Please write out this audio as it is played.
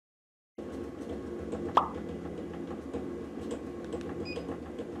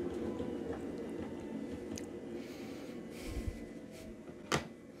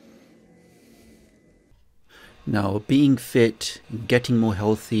Now, being fit, getting more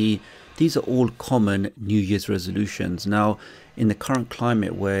healthy, these are all common New Year's resolutions. Now, in the current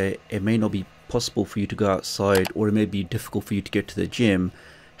climate where it may not be possible for you to go outside or it may be difficult for you to get to the gym,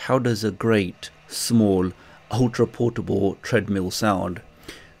 how does a great, small, ultra portable treadmill sound?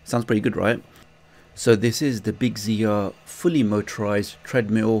 Sounds pretty good, right? So this is the Bigzzia fully motorized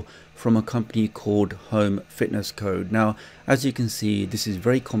treadmill from a company called Homefitnesscode. Now, as you can see, this is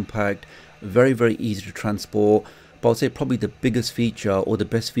very compact, very easy to transport, but I'll say probably the biggest feature or the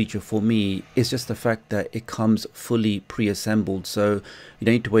best feature for me is just the fact that it comes fully pre-assembled, so you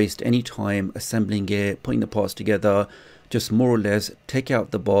don't need to waste any time assembling it, putting the parts together. Just more or less take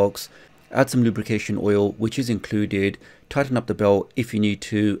out the box, add some lubrication oil, which is included, tighten up the belt if you need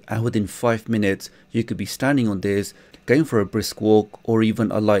to, and within 5 minutes you could be standing on this, going for a brisk walk or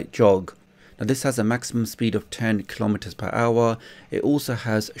even a light jog. Now this has a maximum speed of 10 kilometers per hour. It also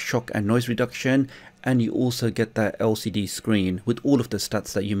has shock and noise reduction, and you also get that LCD screen with all of the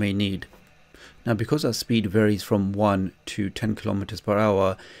stats that you may need. Now because that speed varies from 1 to 10 kilometers per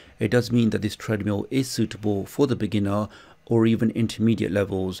hour, it does mean that this treadmill is suitable for the beginner or even intermediate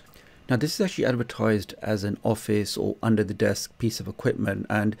levels. Now this is actually advertised as an office or under the desk piece of equipment,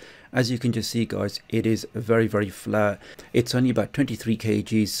 and as you can just see guys, it is very flat. It's only about 23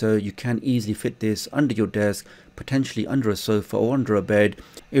 kg, so you can easily fit this under your desk, potentially under a sofa or under a bed.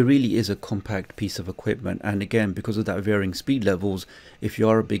 It really is a compact piece of equipment, and again, because of that varying speed levels, if you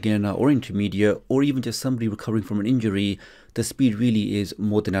are a beginner or intermediate or even just somebody recovering from an injury, the speed really is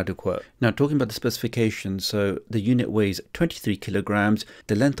more than adequate. Now talking about the specifications, so the unit weighs 23 kilograms,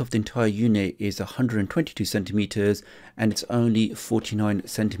 the length of the entire unit is 122 centimeters, and it's only 49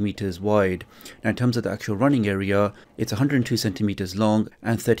 centimeters wide. Now in terms of the actual running area, it's 102 centimeters long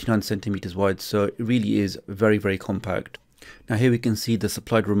and 39 centimeters wide, so it really is very compact. Now here we can see the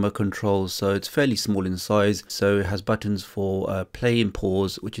supplied remote control, so it's fairly small in size, so it has buttons for play and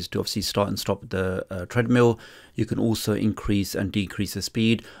pause, which is to obviously start and stop the treadmill. You can also increase and decrease the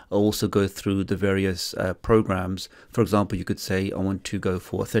speed, or also go through the various programs. For example, you could say I want to go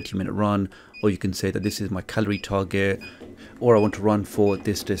for a 30-minute run, or you can say that this is my calorie target, or I want to run for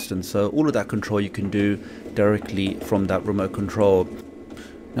this distance. So all of that control you can do directly from that remote control.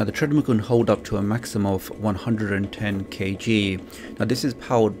 Now the treadmill can hold up to a maximum of 110 kg. Now this is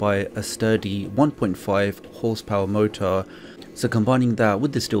powered by a sturdy 1.5 horsepower motor. So combining that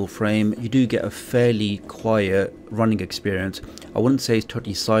with the steel frame, you do get a fairly quiet running experience. I wouldn't say it's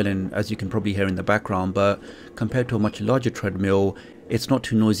totally silent, as you can probably hear in the background, but compared to a much larger treadmill, it's not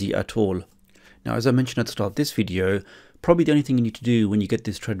too noisy at all. Now as I mentioned at the start of this video, probably the only thing you need to do when you get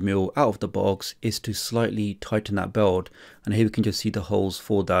this treadmill out of the box is to slightly tighten that belt, and here we can just see the holes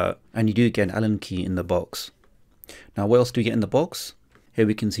for that, and you do get an Allen key in the box. Now what else do we get in the box? Here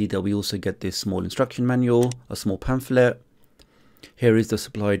we can see that we also get this small instruction manual, a small pamphlet. Here is the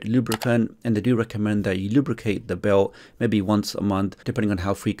supplied lubricant, and they do recommend that you lubricate the belt maybe once a month, depending on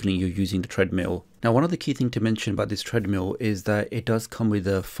how frequently you're using the treadmill. Now one other key thing to mention about this treadmill is that it does come with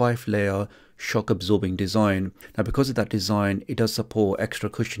a 5-layer shock absorbing design. Now because of that design, it does support extra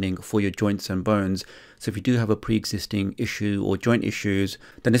cushioning for your joints and bones. So if you do have a pre-existing issue or joint issues,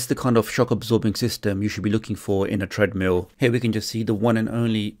 then this is the kind of shock absorbing system you should be looking for in a treadmill. Here we can just see the one and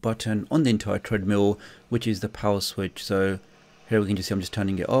only button on the entire treadmill, which is the power switch. So here we can just see I'm just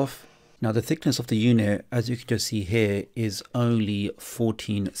turning it off. Now the thickness of the unit, as you can just see here, is only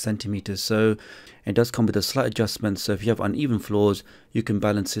 14 centimeters. So it does come with a slight adjustment. So if you have uneven floors, you can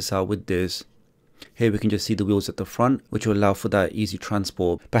balance this out with this. Here we can just see the wheels at the front, which will allow for that easy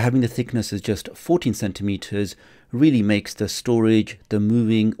transport. But having the thickness is just 14 centimeters really makes the storage, the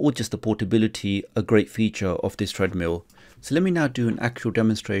moving, or just the portability a great feature of this treadmill. So let me now do an actual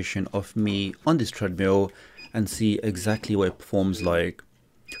demonstration of me on this treadmill and see exactly what it performs like.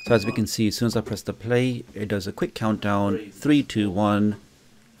 So as we can see, as soon as I press the play, it does a quick countdown, 3, 2, 1,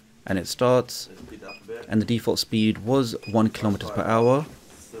 and it starts. And the default speed was 1 kilometers per hour,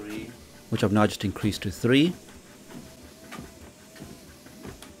 which I've now just increased to 3.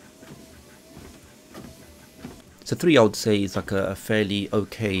 So 3 I would say is like a fairly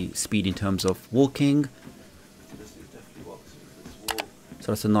okay speed in terms of walking.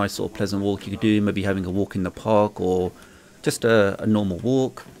 So that's a nice sort of pleasant walk you could do, maybe having a walk in the park or just a normal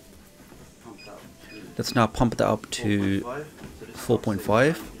walk. Let's now pump that up to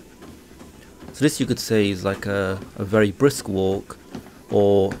 4.5. So this you could say is like a very brisk walk,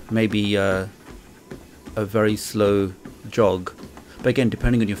 or maybe a very slow jog. But again,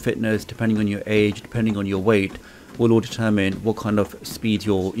 depending on your fitness, depending on your age, depending on your weight, will all determine what kind of speed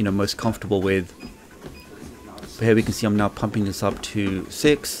you're most comfortable with. But here we can see I'm now pumping this up to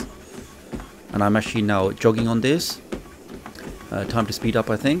 6. and I'm actually now jogging on this. Time to speed up,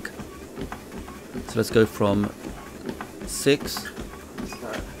 I think. So let's go from 6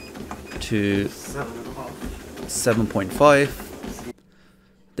 to 7.5.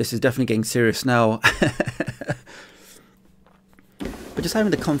 This is definitely getting serious now. But just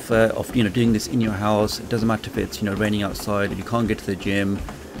having the comfort of, you know, doing this in your house, it doesn't matter if it's, you know, raining outside, you can't get to the gym,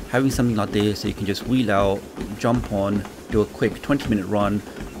 having something like this so you can just wheel out, jump on, do a quick 20-minute run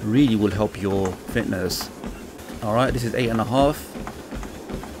really will help your fitness. Alright, this is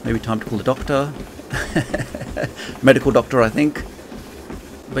 8.5. Maybe time to call the doctor. Medical doctor, I think.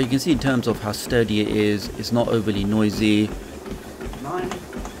 But you can see in terms of how sturdy it is, it's not overly noisy. 9.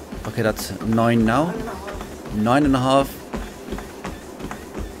 Okay, that's 9 now. 9.5.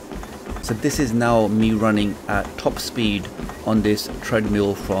 So this is now me running at top speed on this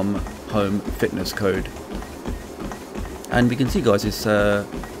treadmill from Homefitnesscode. And we can see, guys, it's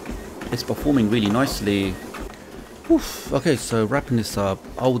performing really nicely. Oof. Okay, so wrapping this up,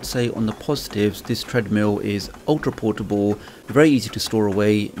 I would say on the positives, this treadmill is ultra portable, very easy to store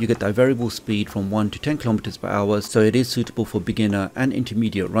away. You get that variable speed from 1 to 10 kilometers per hour, so it is suitable for beginner and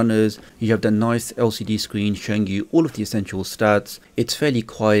intermediate runners. You have the nice LCD screen showing you all of the essential stats. It's fairly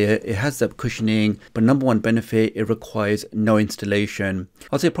quiet, it has that cushioning, but number one benefit, it requires no installation.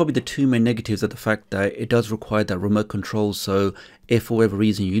 I'd say probably the two main negatives are the fact that it does require that remote control, so if for whatever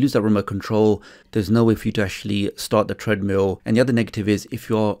reason you lose that remote control, there's no way for you to actually start the treadmill. And the other negative is if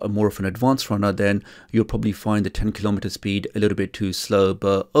you're more of an advanced runner, then you'll probably find the 10-kilometer speed a little bit too slow.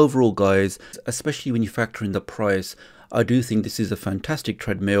 But overall, guys, especially when you factor in the price, I do think this is a fantastic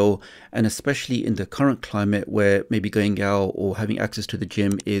treadmill, and especially in the current climate where maybe going out or having access to the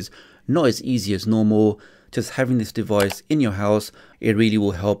gym is not as easy as normal. Just having this device in your house, it really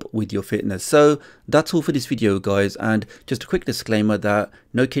will help with your fitness. So that's all for this video, guys, and just a quick disclaimer that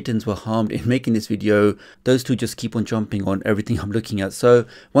no kittens were harmed in making this video. Those two just keep on jumping on everything I'm looking at. So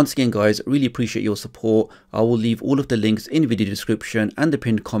once again, guys, really appreciate your support. I will leave all of the links in the video description and the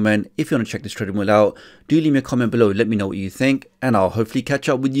pinned comment. If you want to check this treadmill out, do leave me a comment below, let me know what you think, and I'll hopefully catch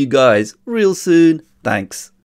up with you guys real soon. Thanks.